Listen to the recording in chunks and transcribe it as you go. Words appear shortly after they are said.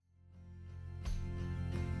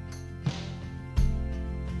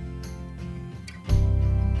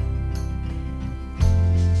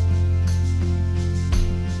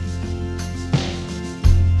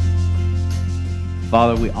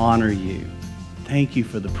Father, we honor you. Thank you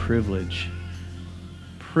for the privilege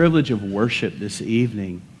of worship this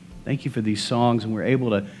evening. Thank you for these songs, and we're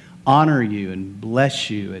able to honor you and bless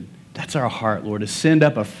you. And that's our heart, Lord, to send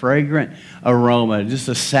up a fragrant aroma, just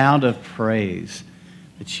a sound of praise,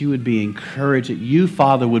 that you would be encouraged, that you,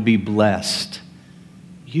 Father, would be blessed.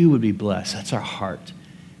 You would be blessed. That's our heart.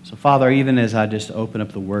 So, Father, even as I just open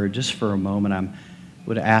up the word, just for a moment, I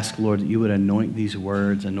would ask, Lord, that you would anoint these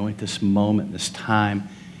words, anoint this moment, this time.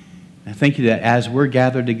 And I thank you that as we're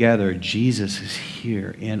gathered together, Jesus is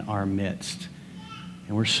here in our midst.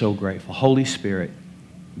 And we're so grateful. Holy Spirit,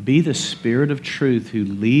 be the Spirit of truth who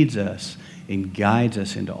leads us and guides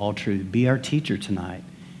us into all truth. Be our teacher tonight.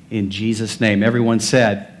 In Jesus' name. Everyone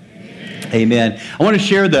said, Amen. I want to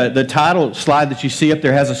share the title slide that you see up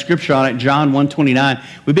there has a scripture on it, John 1:29.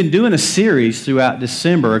 We've been doing a series throughout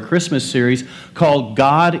December, a Christmas series called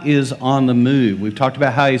God is on the Move. We've talked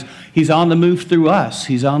about how He's on the move through us.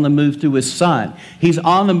 He's on the move through His Son. He's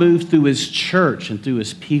on the move through His church and through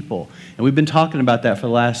His people. And we've been talking about that for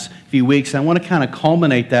the last few weeks. And I want to kind of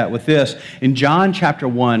culminate that with this. In John chapter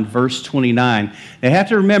 1, verse 29, now you have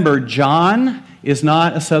to remember, John is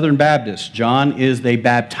not a Southern Baptist. John is the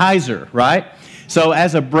baptizer, right? So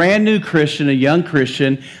as a brand new Christian, a young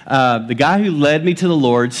Christian, the guy who led me to the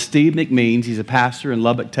Lord, Steve McMeans, he's a pastor in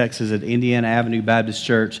Lubbock, Texas at Indiana Avenue Baptist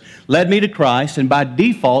Church, led me to Christ, and by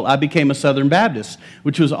default, I became a Southern Baptist,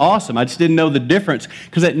 which was awesome. I just didn't know the difference,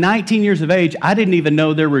 because at 19 years of age, I didn't even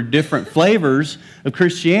know there were different flavors of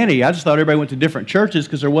Christianity. I just thought everybody went to different churches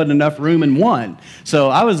because there wasn't enough room in one. So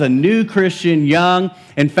I was a new Christian, young,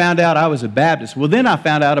 and found out I was a Baptist. Well, then I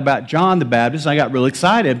found out about John the Baptist, and I got real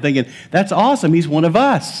excited, thinking, that's awesome. He's one of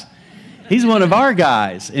us. He's one of our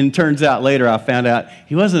guys. And it turns out later I found out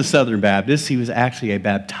he wasn't a Southern Baptist. He was actually a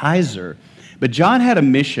baptizer. But John had a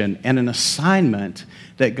mission and an assignment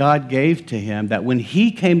that God gave to him, that when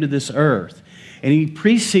he came to this earth, and he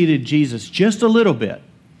preceded Jesus just a little bit,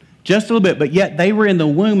 but yet they were in the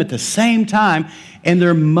womb at the same time, and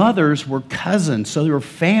their mothers were cousins, so they were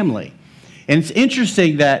family. And it's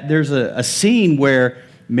interesting that there's a scene where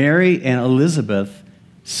Mary and Elizabeth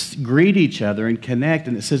greet each other and connect,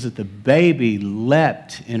 and it says that the baby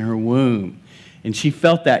leapt in her womb. And she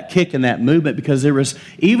felt that kick and that movement because there was,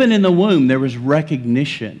 even in the womb, there was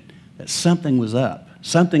recognition that something was up.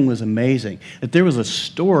 Something was amazing, that there was a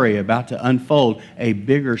story about to unfold, a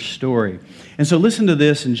bigger story. And so listen to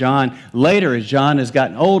this in John. Later, as John has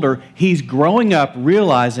gotten older, he's growing up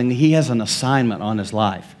realizing he has an assignment on his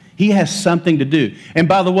life. He has something to do. And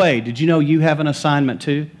by the way, did you know you have an assignment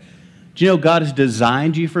too? Do you know God has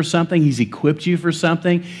designed you for something? He's equipped you for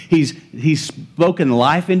something. He's spoken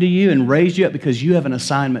life into you and raised you up because you have an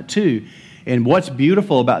assignment too. And what's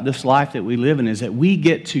beautiful about this life that we live in is that we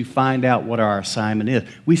get to find out what our assignment is.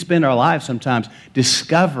 We spend our lives sometimes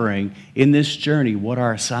discovering in this journey what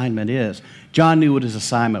our assignment is. John knew what his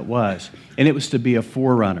assignment was, and it was to be a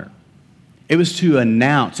forerunner. It was to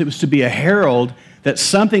announce, it was to be a herald that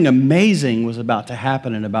something amazing was about to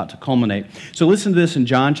happen and about to culminate. So listen to this in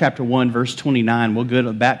John chapter 1, verse 29. We'll go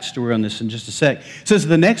to the backstory on this in just a sec. It says,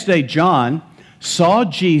 the next day John saw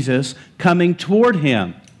Jesus coming toward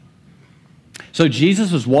him. So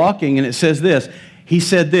Jesus was walking, and it says this. He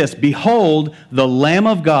said this, behold, the Lamb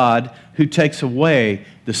of God who takes away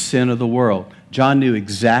the sin of the world. John knew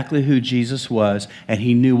exactly who Jesus was, and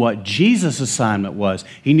he knew what Jesus' assignment was.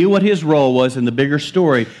 He knew what his role was in the bigger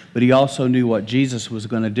story, but he also knew what Jesus was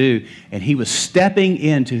going to do, and he was stepping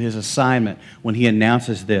into his assignment when he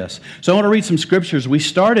announces this. So I want to read some scriptures. We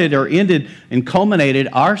started or ended and culminated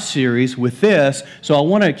our series with this, so I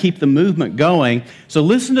want to keep the movement going. So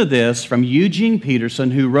listen to this from Eugene Peterson,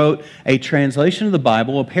 who wrote a translation of the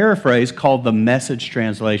Bible, a paraphrase called the Message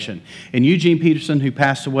Translation. And Eugene Peterson, who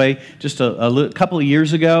passed away just a couple of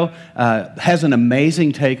years ago, has an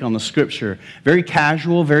amazing take on the Scripture. Very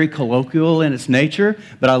casual, very colloquial in its nature,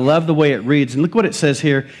 but I love the way it reads. And look what it says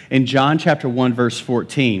here in John chapter 1, verse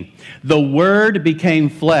 14. The Word became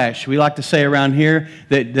flesh. We like to say around here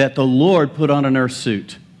that the Lord put on an earth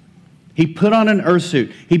suit. He put on an earth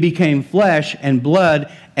suit. He became flesh and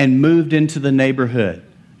blood and moved into the neighborhood.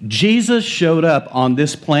 Jesus showed up on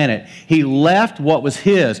this planet. He left what was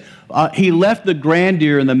his. He left the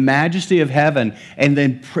grandeur and the majesty of heaven and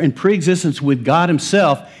then in pre-existence with God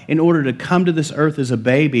himself in order to come to this earth as a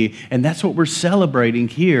baby. And that's what we're celebrating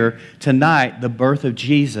here tonight, the birth of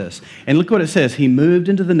Jesus. And look what it says. He moved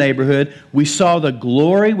into the neighborhood. We saw the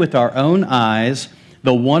glory with our own eyes,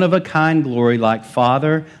 the one-of-a-kind glory like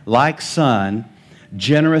Father, like Son,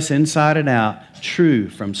 generous inside and out, true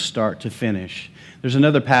from start to finish. There's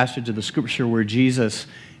another passage of the Scripture where Jesus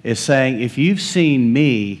is saying, if you've seen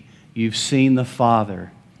me, you've seen the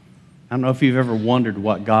Father. I don't know if you've ever wondered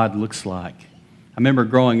what God looks like. I remember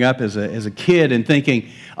growing up as a kid and thinking,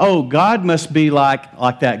 oh, God must be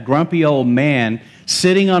like that grumpy old man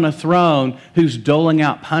sitting on a throne who's doling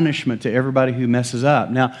out punishment to everybody who messes up.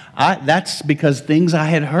 Now, that's because things I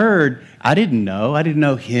had heard, I didn't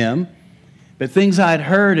know him. But things I had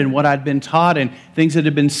heard and what I'd been taught and things that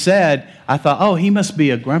had been said, I thought, oh, he must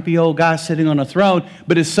be a grumpy old guy sitting on a throne,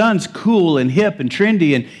 but his son's cool and hip and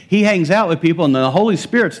trendy, and he hangs out with people, and the Holy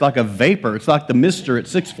Spirit's like a vapor. It's like the mister at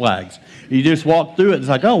Six Flags. You just walk through it, it's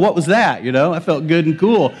like, oh, what was that? I felt good and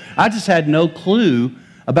cool. I just had no clue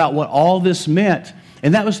about what all this meant,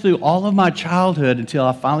 and that was through all of my childhood until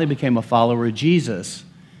I finally became a follower of Jesus.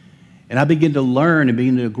 And I began to learn and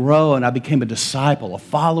begin to grow, and I became a disciple, a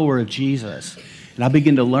follower of Jesus. And I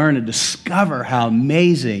began to learn and discover how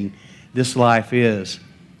amazing this life is.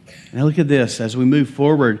 Now look at this. As we move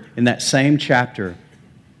forward in that same chapter,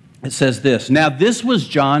 it says this. Now this was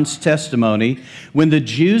John's testimony when the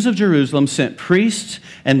Jews of Jerusalem sent priests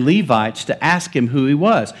and Levites to ask him who he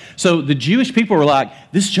was. So the Jewish people were like,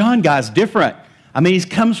 this John guy's different. I mean, he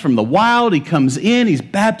comes from the wild. He comes in. He's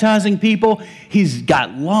baptizing people. He's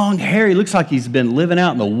got long hair. He looks like he's been living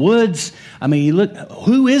out in the woods. I mean,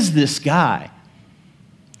 who is this guy?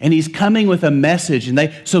 And he's coming with a message. And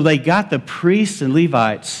they got the priests and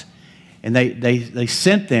Levites, and they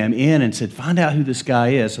sent them in and said, find out who this guy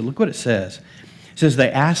is. So look what it says. It says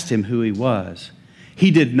they asked him who he was.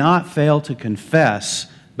 He did not fail to confess,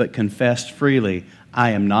 but confessed freely,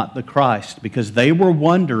 I am not the Christ, because they were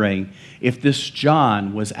wondering if this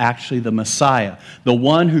John was actually the Messiah, the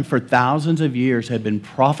one who for thousands of years had been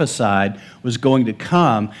prophesied was going to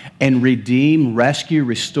come and redeem, rescue,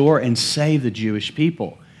 restore, and save the Jewish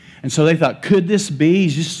people. And so they thought, could this be?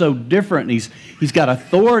 He's just so different, and he's got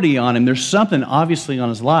authority on him. There's something obviously on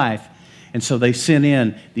his life. And so they sent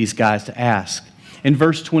in these guys to ask. In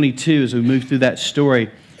verse 22, as we move through that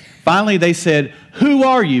story, finally they said, who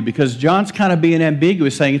are you? Because John's kind of being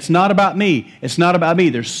ambiguous, saying, it's not about me. It's not about me.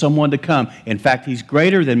 There's someone to come. In fact, he's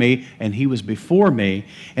greater than me, and he was before me.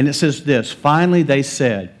 And it says this, finally they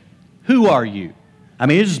said, who are you? I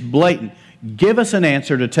mean, it's just blatant. Give us an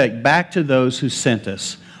answer to take back to those who sent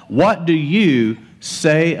us. What do you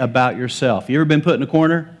say about yourself? You ever been put in a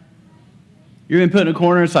corner? You ever been put in a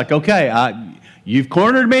corner? It's like, okay, you've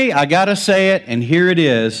cornered me. I got to say it, and here it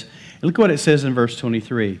is. And look what it says in verse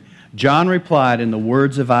 23. John replied in the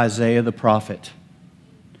words of Isaiah the prophet,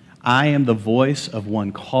 I am the voice of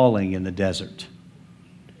one calling in the desert.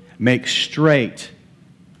 Make straight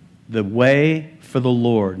the way for the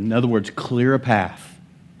Lord. In other words, clear a path.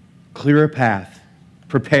 Clear a path.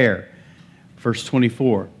 Prepare. Verse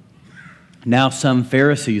 24. Now some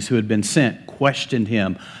Pharisees who had been sent questioned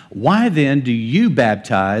him, why then do you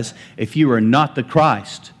baptize if you are not the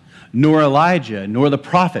Christ? Nor Elijah, nor the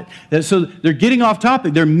prophet. So they're getting off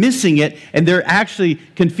topic. They're missing it, and they're actually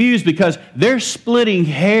confused because they're splitting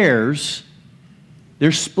hairs.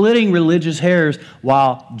 They're splitting religious hairs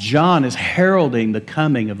while John is heralding the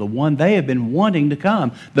coming of the one they have been wanting to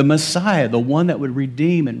come, the Messiah, the one that would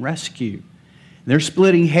redeem and rescue. They're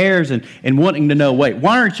splitting hairs and wanting to know, wait,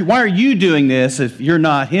 why are you doing this if you're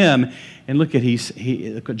not him? And look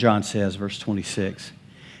what John says, verse 26.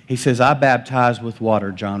 He says, I baptize with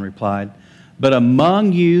water, John replied, but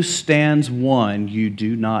among you stands one you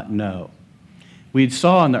do not know. We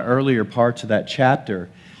saw in the earlier parts of that chapter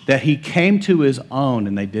that he came to his own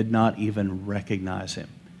and they did not even recognize him.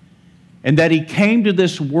 And that he came to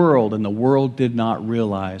this world and the world did not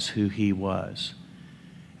realize who he was.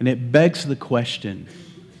 And it begs the question,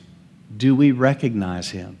 do we recognize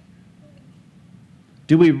him?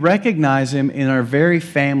 Do we recognize him in our very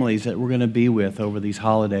families that we're going to be with over these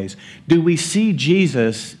holidays? Do we see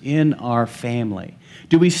Jesus in our family?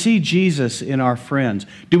 Do we see Jesus in our friends?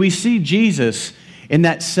 Do we see Jesus in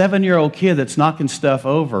that 7-year-old kid that's knocking stuff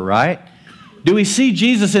over, right? Do we see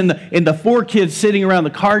Jesus in the 4 kids sitting around the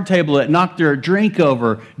card table that knocked their drink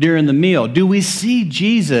over during the meal? Do we see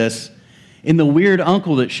Jesus in the weird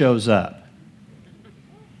uncle that shows up?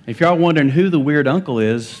 If y'all wondering who the weird uncle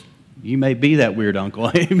is, you may be that weird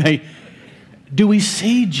uncle. Do we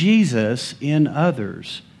see Jesus in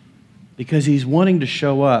others? Because he's wanting to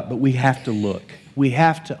show up, but we have to look. We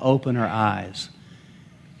have to open our eyes,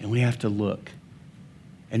 and we have to look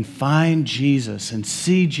and find Jesus and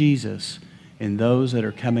see Jesus in those that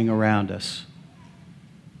are coming around us.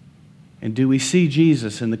 And do we see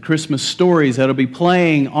Jesus in the Christmas stories that'll be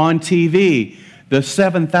playing on TV, the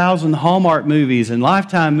 7,000 Hallmark movies and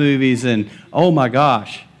Lifetime movies, and oh my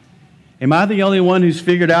gosh. Am I the only one who's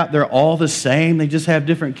figured out they're all the same? They just have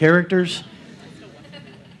different characters?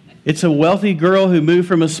 It's a wealthy girl who moved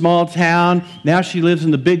from a small town. Now she lives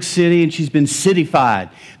in the big city and she's been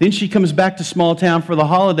cityfied. Then she comes back to small town for the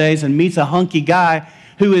holidays and meets a hunky guy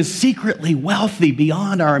who is secretly wealthy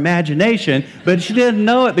beyond our imagination, but she didn't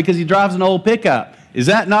know it because he drives an old pickup. Is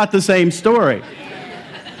that not the same story?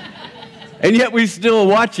 And yet we still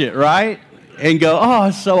watch it, right? And go, oh,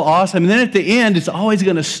 it's so awesome. And then at the end, it's always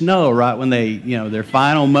going to snow, right? When they, their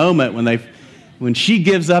final moment, when she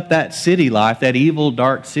gives up that city life, that evil,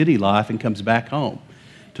 dark city life, and comes back home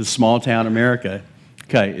to small town America.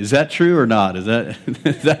 Okay, is that true or not? Is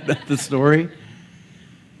that the story?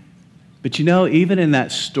 But even in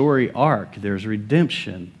that story arc, there's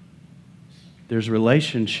redemption. There's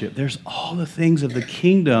relationship. There's all the things of the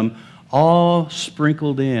kingdom all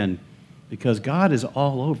sprinkled in because God is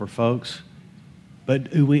all over, folks.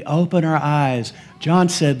 But we open our eyes. John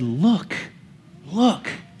said, look,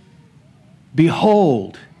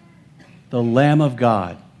 behold, the Lamb of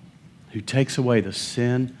God who takes away the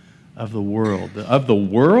sin of the world. Of the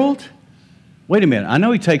world? Wait a minute. I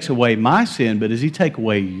know he takes away my sin, but does he take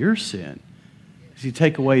away your sin? Does he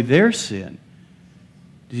take away their sin?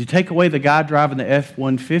 Did he take away the guy driving the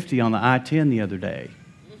F-150 on the I-10 the other day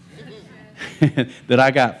that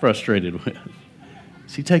I got frustrated with?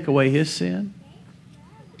 Does he take away his sin?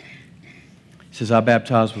 He says, I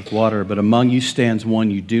baptize with water, but among you stands one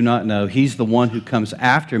you do not know. He's the one who comes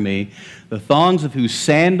after me, the thongs of whose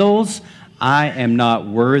sandals I am not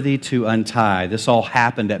worthy to untie. This all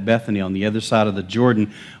happened at Bethany on the other side of the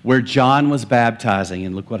Jordan where John was baptizing.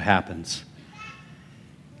 And look what happens.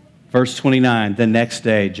 Verse 29, the next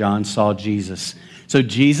day John saw Jesus. So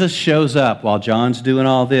Jesus shows up while John's doing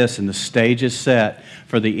all this, and the stage is set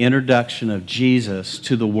for the introduction of Jesus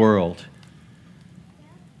to the world.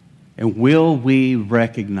 And will we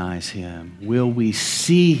recognize him? Will we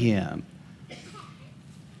see him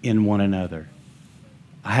in one another?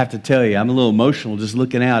 I have to tell you, I'm a little emotional just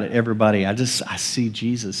looking out at everybody. I see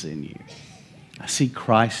Jesus in you. I see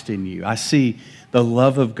Christ in you. I see the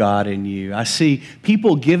love of God in you. I see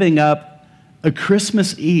people giving up a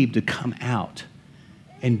Christmas Eve to come out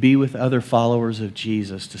and be with other followers of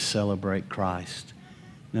Jesus to celebrate Christ.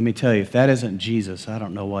 Let me tell you, if that isn't Jesus, I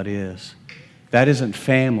don't know what is. If that isn't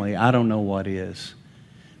family, I don't know what is.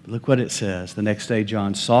 But look what it says. The next day,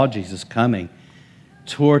 John saw Jesus coming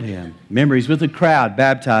toward him. Remember, he's with the crowd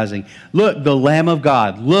baptizing. Look, the Lamb of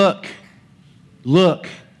God. Look.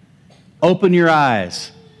 Open your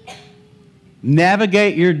eyes.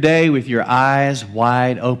 Navigate your day with your eyes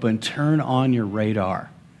wide open. Turn on your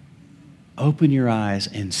radar. Open your eyes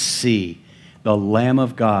and see the Lamb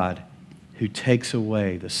of God who takes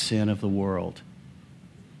away the sin of the world.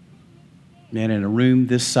 Man, in a room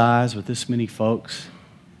this size with this many folks,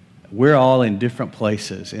 we're all in different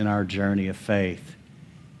places in our journey of faith.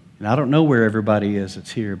 And I don't know where everybody is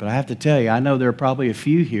that's here, but I have to tell you, I know there are probably a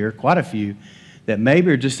few here, quite a few, that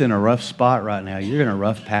maybe are just in a rough spot right now. You're in a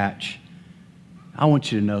rough patch. I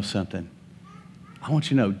want you to know something. I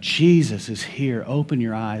want you to know Jesus is here. Open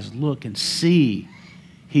your eyes, look and see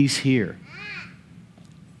he's here.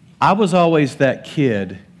 I was always that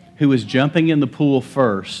kid who was jumping in the pool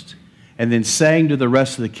first and then saying to the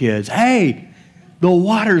rest of the kids, hey, the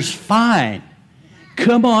water's fine.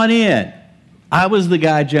 Come on in. I was the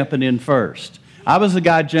guy jumping in first. I was the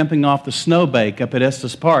guy jumping off the snowbank up at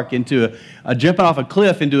Estes Park into jumping off a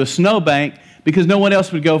cliff into a snowbank because no one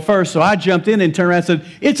else would go first. So I jumped in and turned around and said,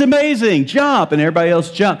 it's amazing, jump. And everybody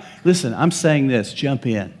else jumped. Listen, I'm saying this, jump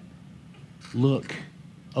in. Look,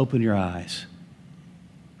 open your eyes.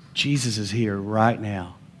 Jesus is here right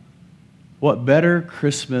now. What better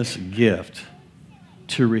Christmas gift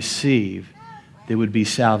to receive that would be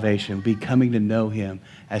salvation, be coming to know him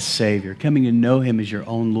as Savior, coming to know him as your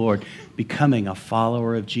own Lord, becoming a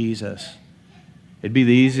follower of Jesus. It'd be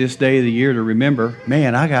the easiest day of the year to remember,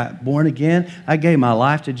 man, I got born again. I gave my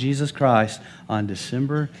life to Jesus Christ on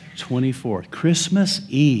December 24th, Christmas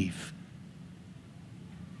Eve,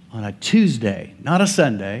 on a Tuesday, not a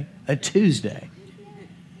Sunday, a Tuesday.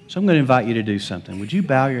 So I'm going to invite you to do something. Would you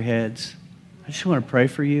bow your heads? I just want to pray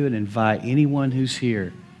for you and invite anyone who's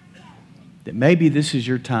here that maybe this is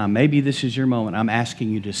your time, maybe this is your moment. I'm asking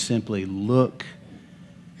you to simply look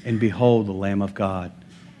and behold the Lamb of God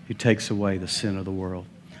who takes away the sin of the world.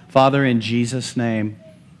 Father, in Jesus' name,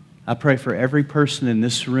 I pray for every person in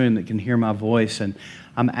this room that can hear my voice, and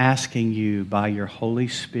I'm asking you by your Holy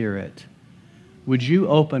Spirit, would you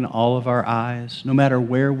open all of our eyes, no matter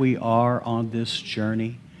where we are on this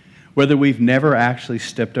journey, whether we've never actually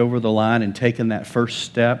stepped over the line and taken that first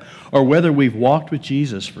step, or whether we've walked with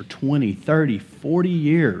Jesus for 20, 30, 40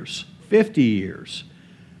 years, 50 years.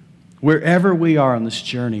 Wherever we are on this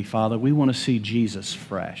journey, Father, we want to see Jesus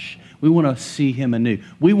fresh. We want to see him anew.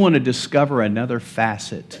 We want to discover another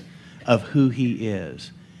facet of who he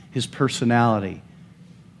is, his personality,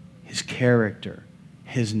 his character,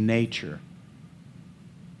 his nature.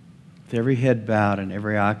 With every head bowed and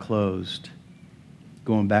every eye closed,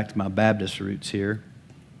 going back to my Baptist roots here,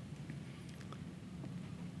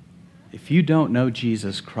 if you don't know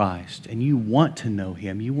Jesus Christ and you want to know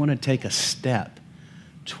him, you want to take a step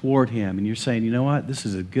toward him, and you're saying, you know what, this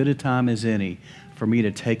is as good a time as any for me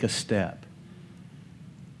to take a step.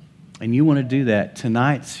 And you want to do that,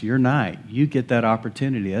 tonight's your night. You get that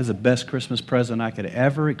opportunity. That's the best Christmas present I could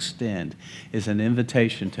ever extend, is an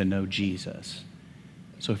invitation to know Jesus.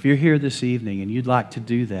 So if you're here this evening and you'd like to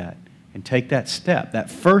do that and take that step,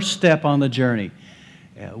 that first step on the journey,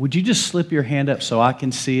 would you just slip your hand up so I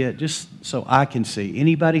can see it? Just so I can see.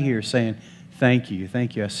 Anybody here saying, thank you,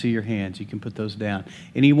 thank you. I see your hands. You can put those down.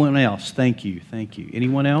 Anyone else? Thank you, thank you.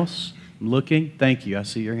 Anyone else? I'm looking. Thank you. I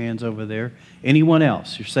see your hands over there. Anyone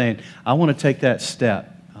else? You're saying, I want to take that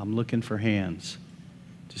step. I'm looking for hands.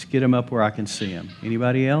 Just get them up where I can see them.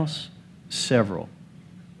 Anybody else? Several.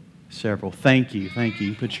 Thank you, thank you.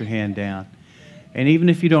 You put your hand down. And even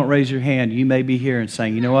if you don't raise your hand, you may be here and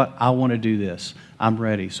saying, you know what, I want to do this. I'm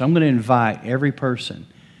ready. So I'm going to invite every person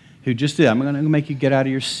who just did. I'm going to make you get out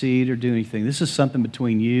of your seat or do anything. This is something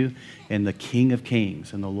between you and the King of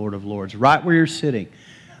Kings and the Lord of Lords. Right where you're sitting,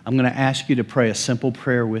 I'm going to ask you to pray a simple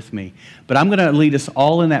prayer with me. But I'm going to lead us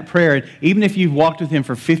all in that prayer. And even if you've walked with him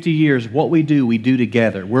for 50 years, what we do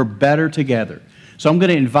together. We're better together. So I'm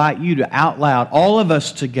going to invite you to out loud, all of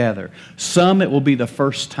us together. Some, it will be the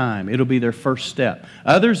first time. It'll be their first step.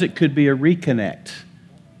 Others, it could be a reconnect.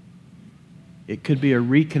 It could be a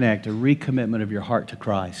reconnect, a recommitment of your heart to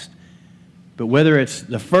Christ. But whether it's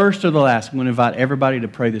the first or the last, I'm going to invite everybody to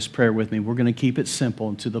pray this prayer with me. We're going to keep it simple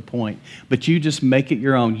and to the point. But you just make it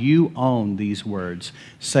your own. You own these words.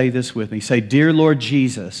 Say this with me. Say, Dear Lord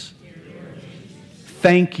Jesus,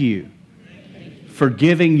 thank you for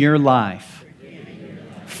giving your life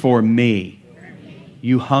for me.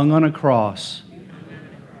 You hung on a cross.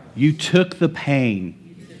 You took the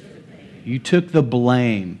pain. You took the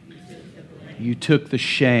blame. You took the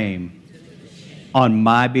shame on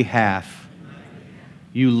my behalf.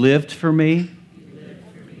 You lived for me.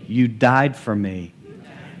 You died for me.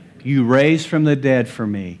 You raised from the dead for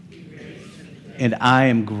me. And I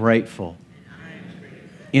am grateful.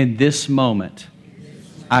 In this moment,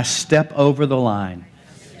 I step over the line.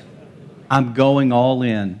 I'm going all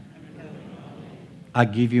in. I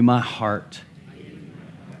give you my heart.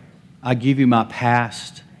 I give you my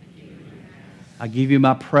past. I give you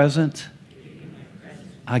my present.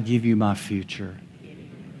 I give you my future.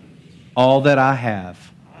 All that I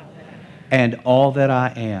have and all that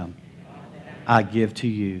I am, I give to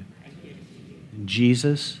you.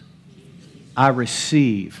 Jesus, I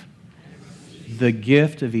receive the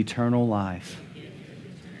gift of eternal life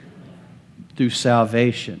through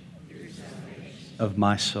salvation of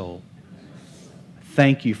my soul.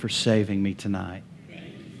 Thank you for saving me tonight.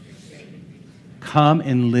 Come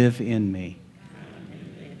and live in me.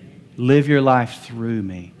 Live your life through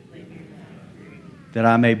me, that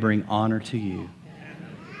I may bring honor to you.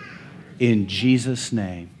 In Jesus'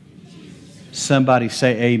 name. Somebody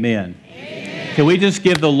say amen. Amen. Can we just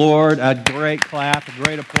give the Lord a great clap, a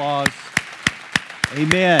great applause?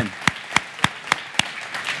 Amen.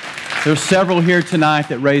 There's several here tonight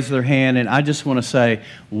that raised their hand, and I just want to say,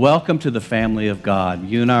 welcome to the family of God.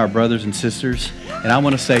 You and I are brothers and sisters, and I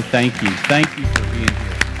want to say thank you. Thank you for being here.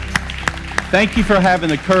 Thank you for having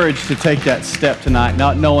the courage to take that step tonight,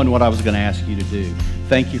 not knowing what I was going to ask you to do.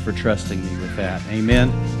 Thank you for trusting me with that.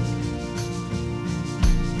 Amen.